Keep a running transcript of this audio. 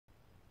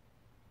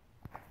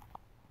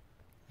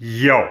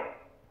Yo,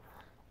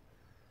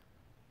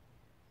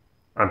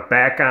 I'm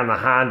back on the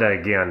Honda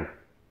again.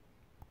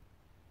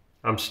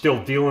 I'm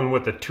still dealing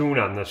with the tune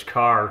on this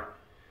car.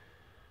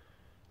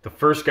 The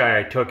first guy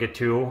I took it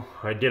to,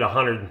 I did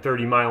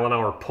 130 mile an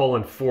hour pull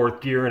in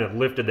fourth gear and it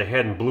lifted the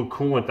head and blew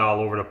coolant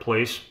all over the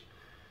place.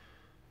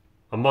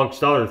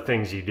 Amongst other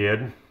things he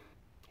did,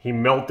 he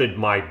melted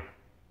my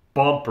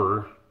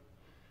bumper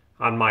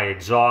on my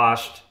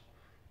exhaust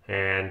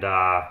and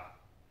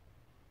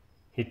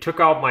he took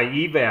out my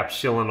evap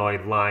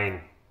solenoid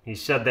line. He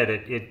said that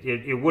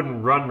it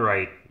wouldn't run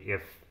right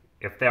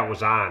if that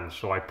was on,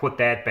 so I put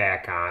that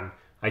back on.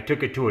 I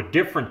took it to a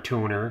different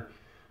tuner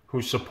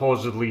who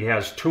supposedly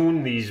has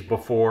tuned these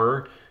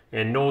before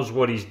and knows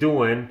what he's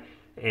doing,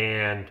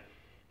 and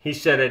he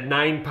said at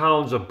 9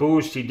 pounds of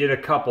boost he did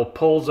a couple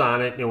pulls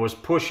on it and it was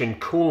pushing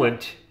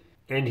coolant,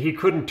 and he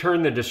couldn't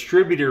turn the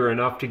distributor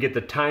enough to get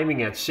the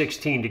timing at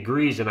 16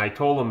 degrees, and I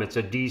told him it's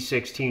a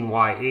D16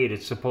 Y8,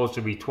 it's supposed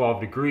to be 12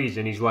 degrees,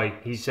 and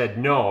he said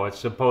no, it's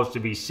supposed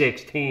to be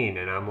 16,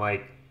 and I'm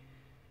like,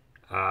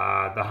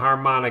 the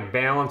harmonic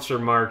balancer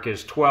mark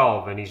is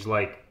 12, and he's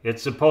like,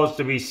 it's supposed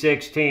to be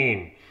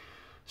 16.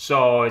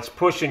 So it's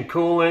pushing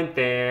coolant,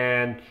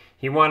 and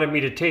he wanted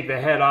me to take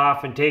the head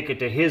off and take it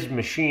to his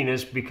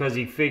machinist because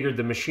he figured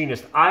the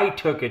machinist I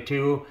took it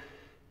to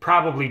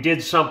probably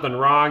did something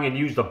wrong and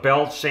used a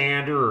belt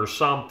sander or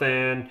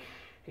something,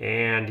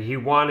 and he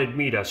wanted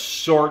me to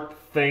sort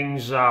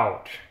things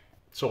out.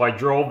 So I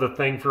drove the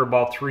thing for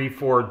about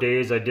 3-4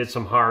 days. I did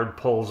some hard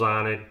pulls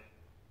on it,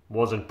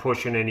 wasn't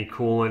pushing any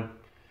coolant.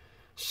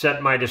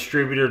 Set my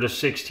distributor to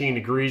 16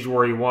 degrees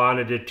where he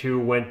wanted it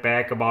to, went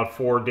back about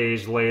 4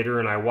 days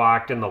later, and I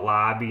walked in the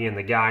lobby and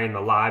the guy in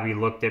the lobby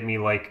looked at me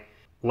like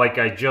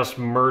I just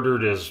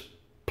murdered his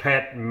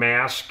pet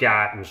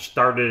mascot and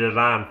started it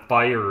on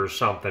fire or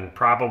something,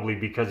 probably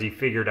because he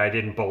figured I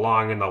didn't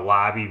belong in the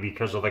lobby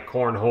because of the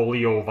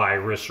cornholio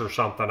virus or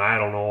something, I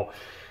don't know.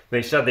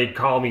 They said they'd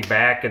call me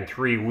back in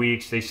 3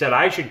 weeks. They said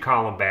I should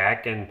call him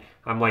back, and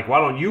I'm like, why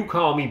don't you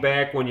call me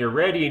back when you're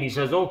ready? And he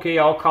says, okay,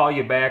 I'll call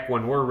you back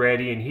when we're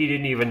ready, and he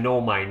didn't even know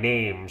my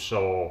name,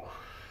 so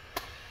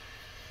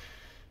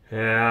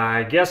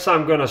I guess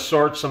I'm gonna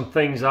sort some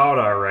things out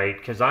all right,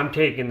 because I'm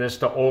taking this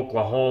to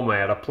Oklahoma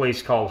at a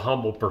place called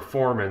Humble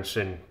Performance,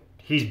 and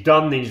he's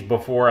done these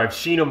before. I've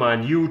seen him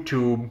on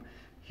YouTube.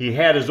 He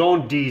had his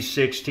own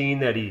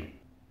D16 that he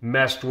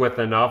messed with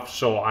enough,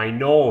 so I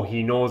know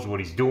he knows what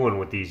he's doing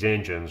with these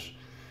engines.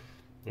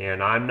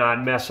 And I'm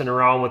not messing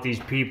around with these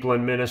people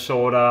in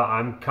Minnesota.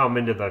 I'm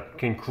coming to the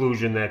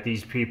conclusion that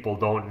these people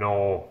don't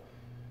know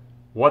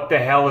what the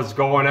hell is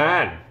going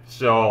on.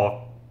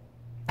 So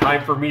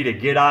time for me to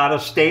get out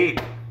of state.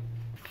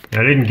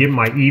 I didn't get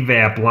my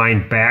evap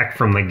line back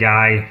from the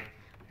guy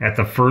at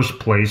the first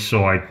place,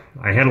 so I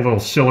had a little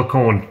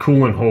silicone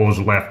coolant hose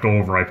left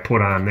over I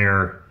put on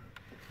there.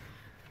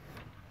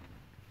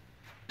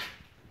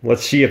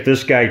 Let's see if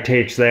this guy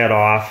takes that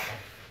off.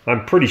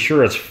 I'm pretty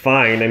sure it's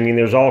fine. I mean,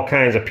 there's all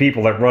kinds of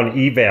people that run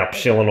evap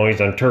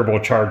solenoids on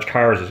turbocharged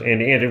cars,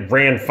 and it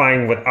ran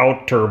fine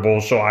without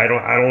turbo, so I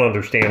don't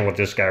understand what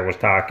this guy was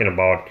talking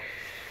about.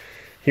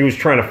 He was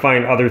trying to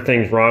find other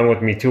things wrong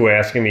with me too,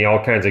 asking me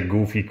all kinds of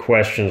goofy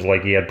questions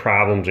like he had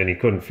problems and he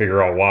couldn't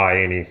figure out why,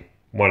 and he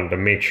wanted to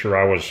make sure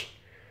I was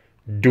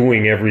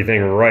doing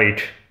everything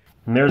right.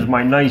 And there's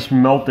my nice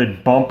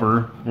melted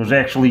bumper. It was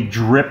actually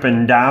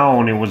dripping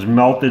down. It was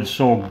melted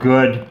so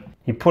good.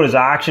 He put his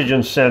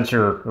oxygen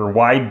sensor or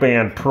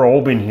wideband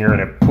probe in here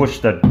and it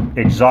pushed the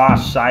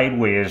exhaust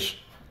sideways.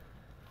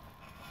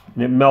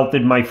 And it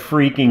melted my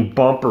freaking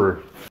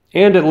bumper.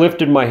 And it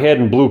lifted my head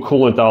and blew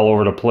coolant all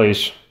over the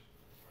place.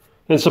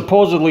 And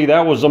supposedly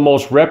that was the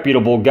most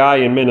reputable guy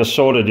in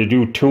Minnesota to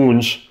do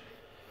tunes.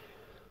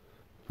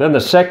 Then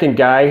the second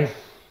guy,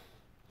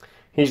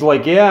 he's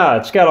like, yeah,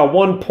 it's got a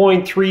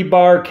 1.3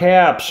 bar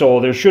cap, so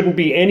there shouldn't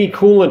be any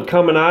coolant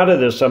coming out of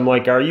this. I'm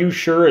like, are you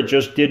sure it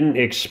just didn't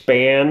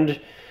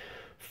expand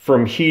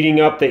from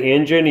heating up the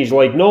engine? He's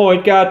like, no,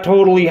 it got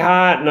totally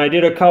hot, and I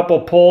did a couple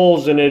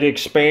pulls, and it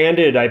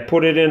expanded. I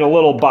put it in a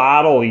little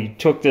bottle. He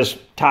took this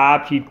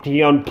top,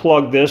 he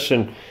unplugged this,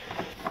 and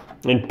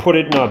put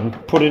it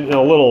in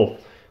a little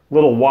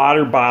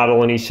water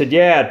bottle, and he said,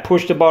 yeah, it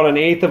pushed about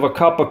 1/8 of a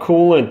cup of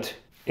coolant.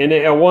 And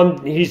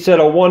he said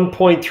a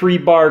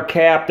 1.3 bar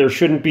cap, there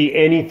shouldn't be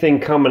anything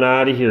coming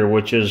out of here,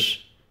 which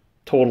is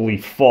totally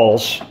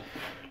false.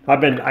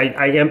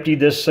 I emptied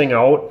this thing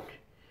out.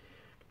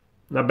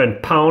 I've been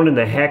pounding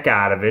the heck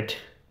out of it.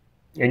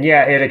 And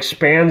yeah, it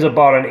expands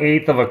about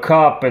 1/8 of a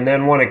cup, and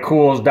then when it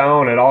cools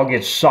down, it all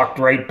gets sucked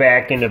right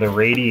back into the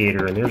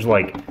radiator, and there's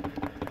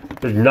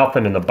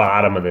nothing in the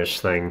bottom of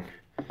this thing.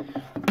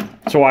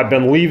 So I've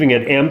been leaving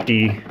it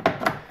empty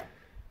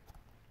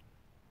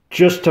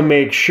just to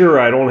make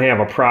sure I don't have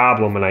a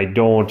problem, and I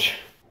don't.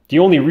 The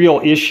only real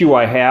issue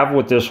I have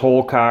with this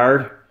whole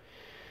car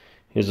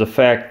is the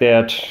fact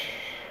that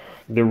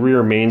the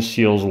rear main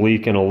seal's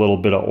leaking a little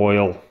bit of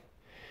oil.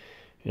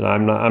 And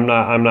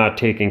I'm not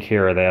taking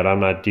care of that.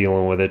 I'm not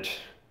dealing with it.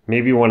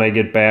 Maybe when I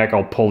get back,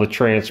 I'll pull the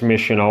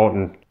transmission out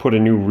and put a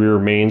new rear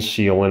main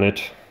seal in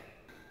it.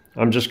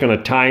 I'm just going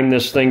to time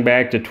this thing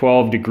back to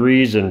 12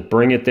 degrees and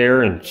bring it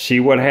there and see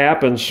what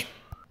happens.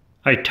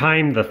 I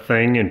timed the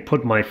thing and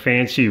put my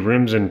fancy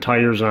rims and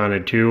tires on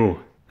it too.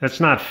 That's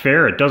not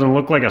fair. It doesn't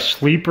look like a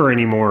sleeper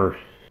anymore.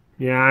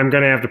 Yeah, I'm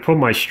going to have to put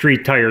my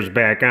street tires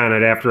back on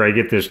it after I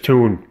get this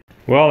tuned.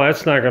 Well,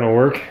 that's not going to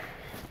work.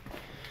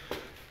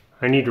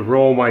 I need to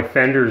roll my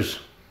fenders.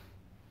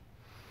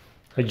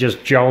 I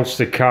just jounced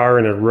the car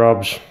and it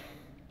rubs.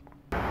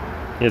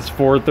 It's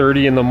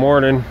 4:30 in the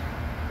morning.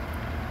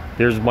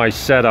 There's my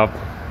setup,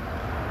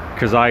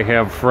 because I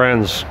have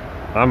friends.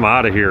 I'm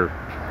out of here.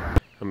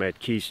 I'm at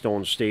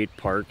Keystone State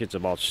Park. It's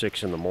about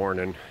 6 in the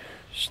morning.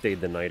 Stayed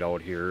the night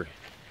out here.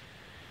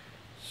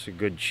 It's a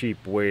good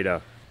cheap way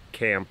to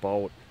camp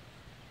out.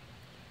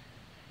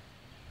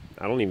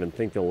 I don't even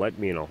think they'll let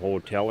me in a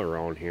hotel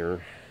around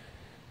here.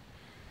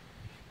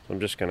 I'm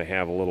just gonna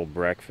have a little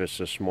breakfast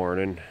this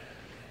morning.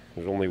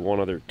 There's only one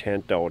other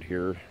tent out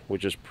here,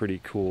 which is pretty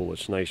cool.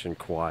 It's nice and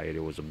quiet.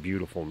 It was a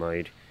beautiful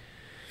night.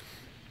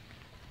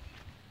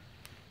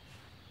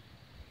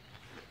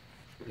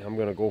 I'm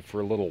gonna go for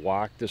a little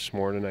walk this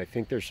morning. I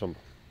think there's some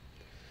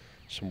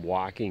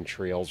walking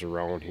trails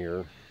around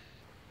here.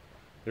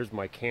 There's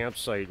my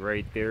campsite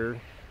right there.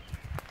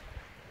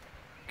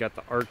 Got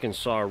the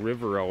Arkansas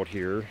River out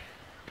here.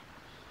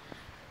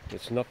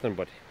 It's nothing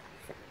but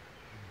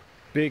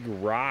big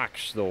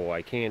rocks though.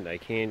 I can't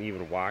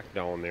even walk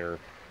down there.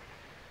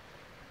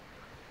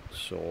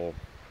 So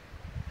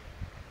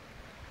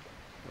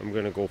I'm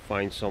gonna go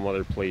find some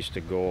other place to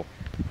go.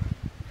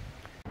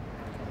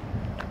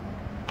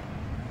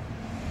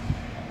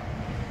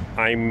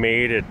 I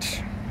made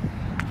it.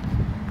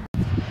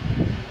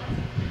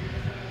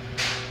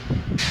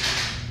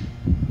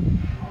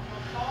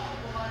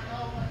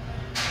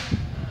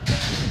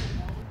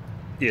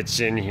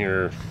 It's in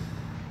here.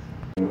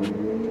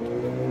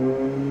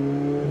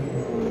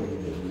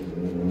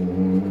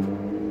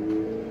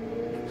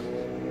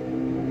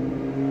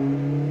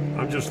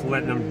 I'm just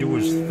letting him do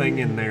his thing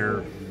in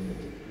there.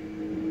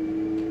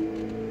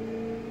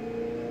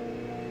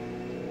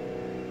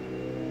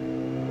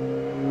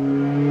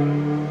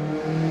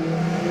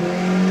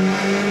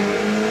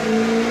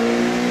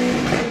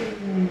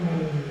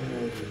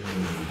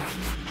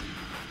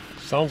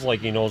 Sounds like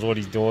he knows what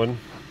he's doing.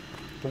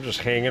 I'm just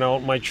hanging out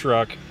in my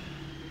truck,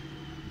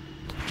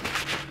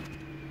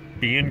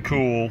 being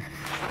cool.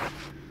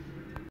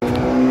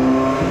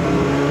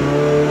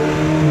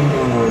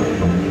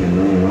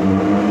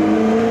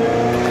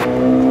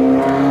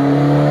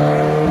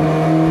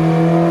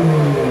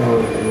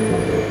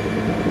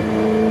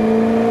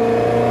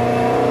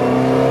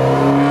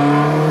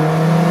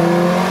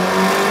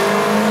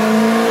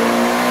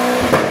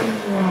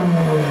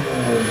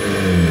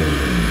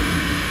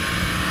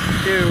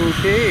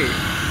 Okay.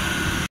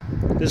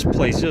 This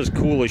place is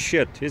cool as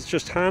shit. It's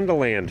just Honda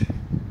land.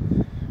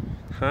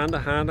 Honda.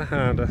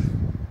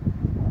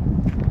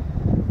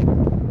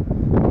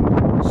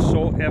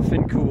 So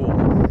effing cool.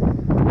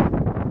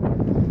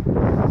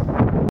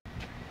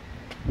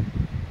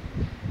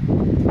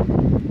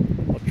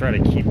 I'll try to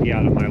keep you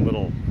out of my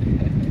little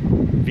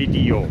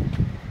video.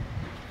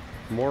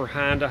 More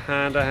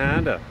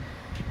Honda.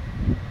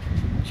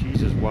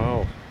 Jesus,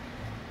 wow.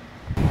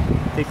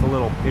 Take a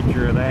little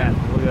picture of that.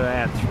 Look at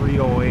that,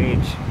 308.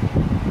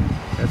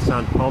 That's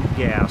on pump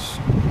gas.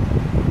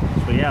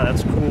 So yeah,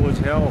 that's cool as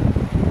hell.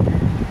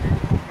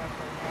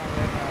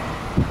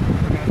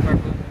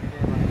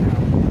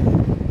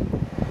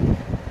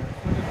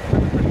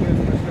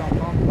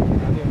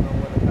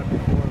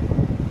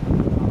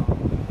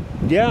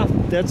 Yeah,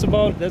 that's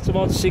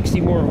about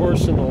 60 more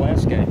horse than the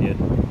last guy did.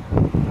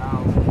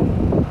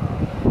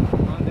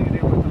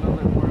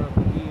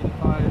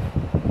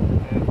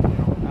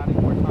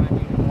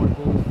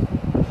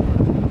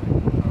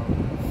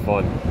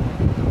 Fun.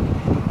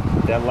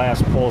 That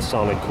last pull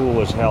sounded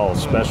cool as hell,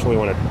 especially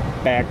when it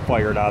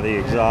backfired out of the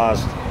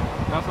exhaust.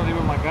 That's what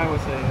even my guy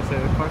was saying. He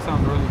said the car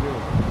sounds really good.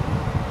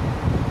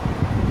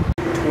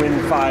 Twin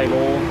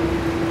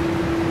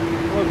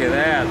 5.0. Look at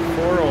that,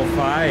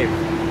 405.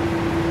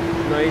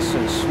 Nice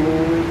and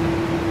smooth.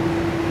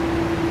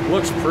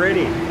 Looks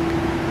pretty.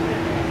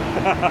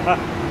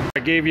 I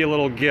gave you a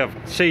little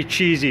gift. Say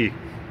cheesy.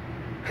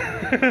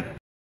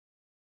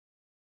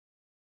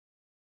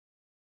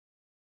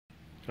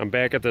 I'm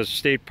back at the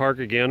state park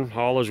again.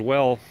 All is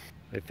well.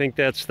 I think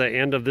that's the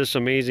end of this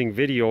amazing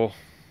video.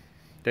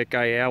 That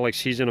guy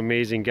Alex, he's an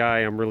amazing guy.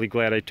 I'm really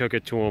glad I took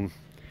it to him.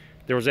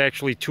 There was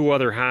actually 2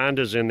 other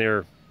Hondas in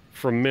there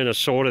from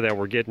Minnesota that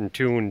were getting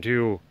tuned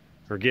too,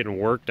 or getting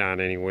worked on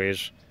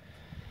anyways.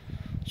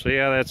 So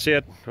yeah, that's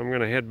it. I'm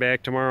gonna head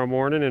back tomorrow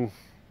morning and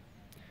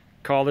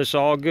call this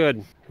all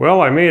good.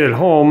 Well, I made it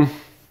home.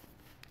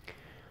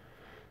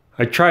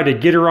 I tried to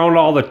get around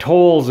all the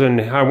tolls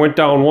and I went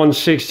down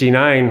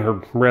 169,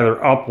 or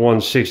rather up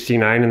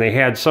 169, and they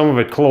had some of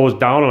it closed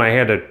down and I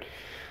had to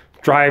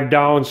drive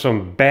down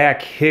some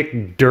back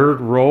hick dirt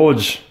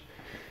roads.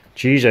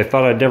 Geez, I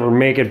thought I'd never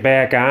make it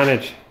back on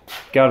it.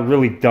 got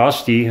really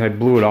dusty. I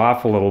blew it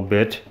off a little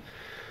bit.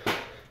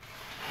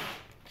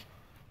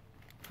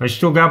 I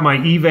still got my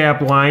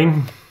evap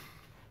line,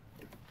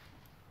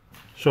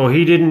 so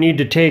he didn't need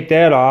to take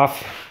that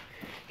off.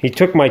 He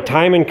took my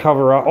timing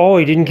cover off. Oh,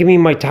 he didn't give me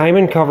my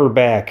timing cover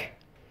back.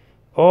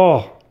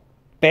 Oh,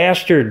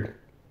 bastard.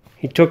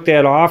 He took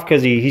that off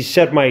because he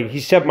set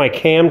my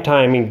cam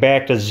timing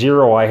back to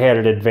 0. I had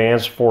it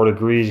advanced 4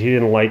 degrees. He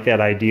didn't like that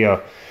idea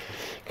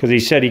because he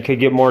said he could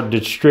get more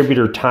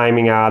distributor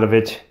timing out of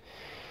it.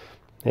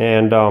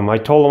 And I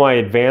told him I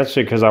advanced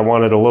it because I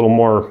wanted a little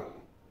more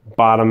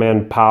bottom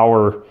end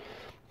power,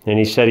 and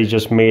he said he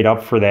just made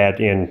up for that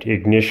in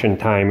ignition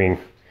timing.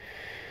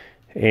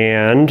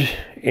 And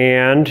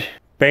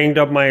banged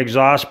up my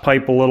exhaust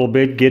pipe a little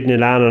bit getting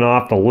it on and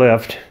off the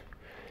lift.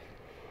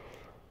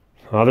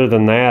 Other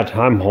than that,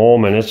 I'm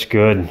home and it's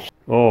good.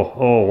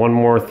 Oh, one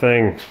more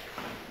thing.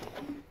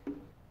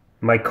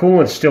 My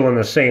coolant's still in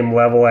the same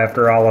level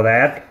after all of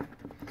that,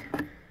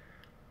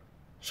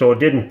 so it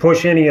didn't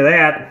push any of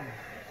that.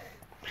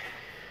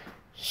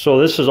 So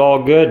this is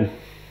all good.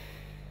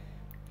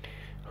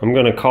 I'm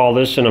gonna call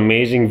this an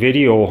amazing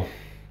video.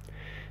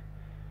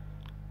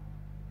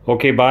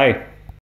 Okay, bye.